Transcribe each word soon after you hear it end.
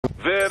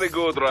Very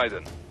good,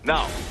 Raiden.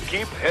 Now,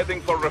 keep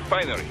heading for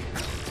refinery.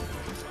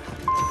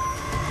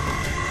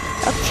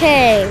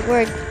 Okay,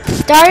 we're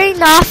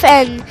starting off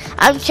and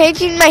I'm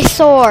changing my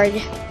sword.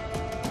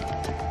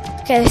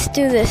 Okay, let's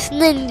do this.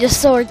 Ninja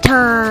sword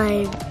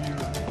time.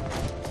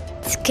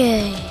 It's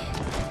good.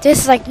 This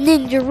is like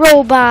Ninja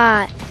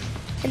Robot.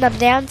 And I'm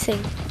dancing.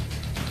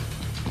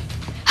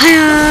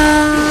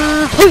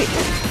 Hiya! Hoi!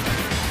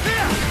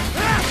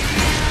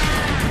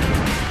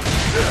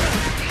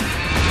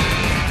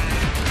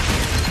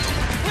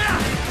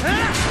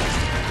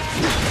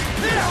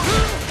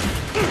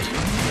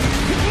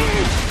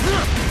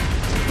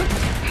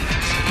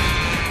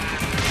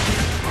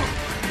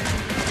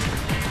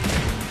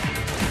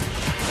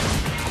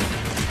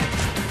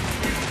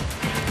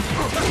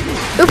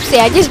 Oopsie,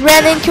 I just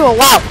ran into a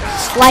wall.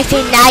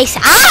 Slicing nice.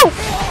 Ow!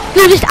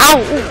 You just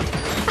ow!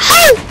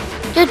 Ow!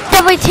 You're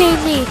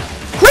devastating me.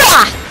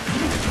 Hurrah!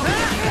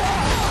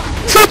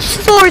 Switch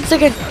swords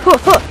again. Huh,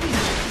 huh.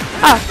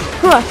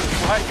 Huh.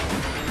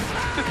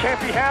 This can't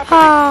be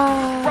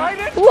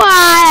happening.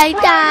 Why I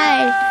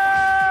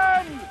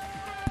died?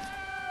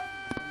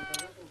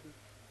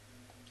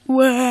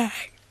 Why?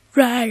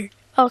 Right.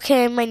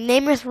 Okay, my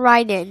name is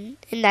Raiden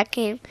in that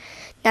game,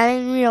 not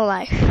in real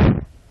life.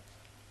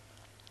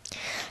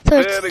 So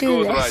let's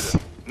do this.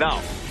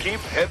 Now, keep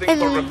heading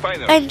for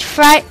refinery.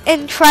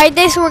 And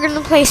Fridays we're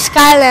gonna play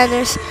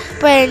Skylanders,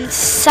 but on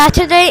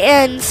Saturday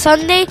and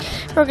Sunday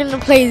we're gonna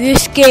play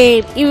this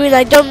game. Even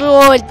I don't know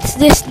what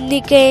this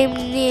game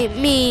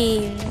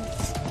means.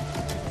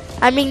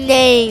 I mean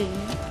name.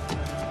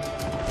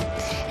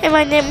 And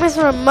my name is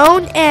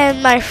Ramon,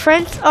 and my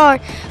friends are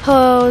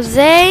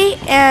Jose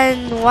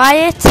and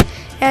Wyatt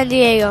and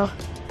Diego.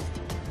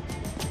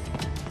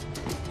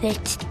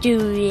 Let's do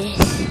this.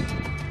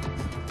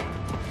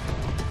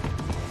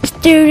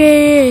 Do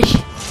this!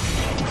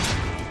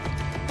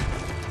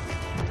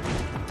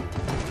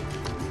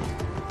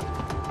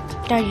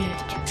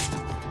 Diet.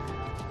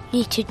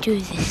 Need to do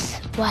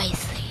this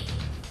wisely.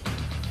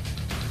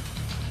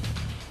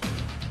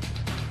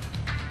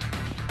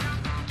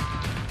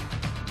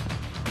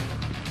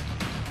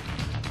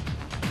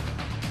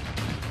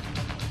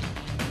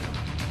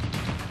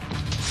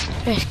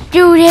 Let's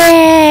do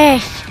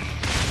this!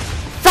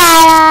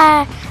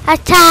 Fire!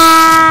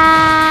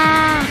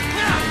 Attack!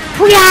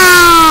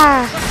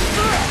 Hoo-yah!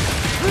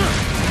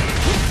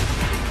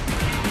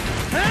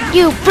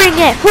 You bring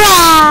it!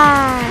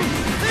 Hoo-yah!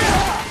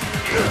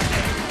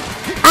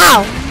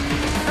 Ow!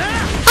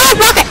 Oh,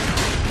 rocket!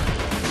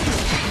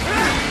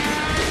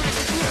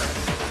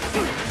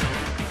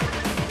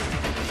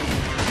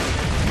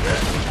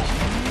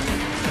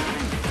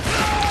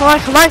 Come on,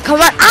 come on,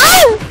 come on!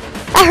 Ow!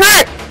 That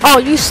hurt! Oh,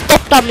 you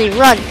stepped on me!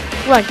 Run!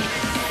 Run!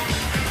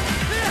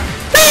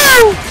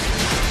 Woo!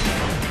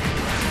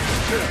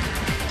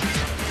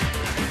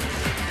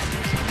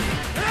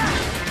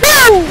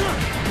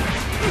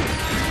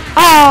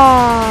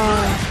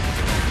 Oh!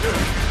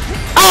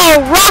 Oh,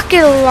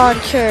 rocket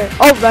launcher!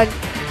 Oh, run!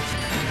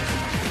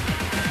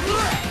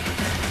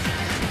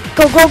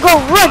 Go, go, go,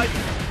 run!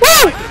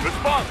 Woo!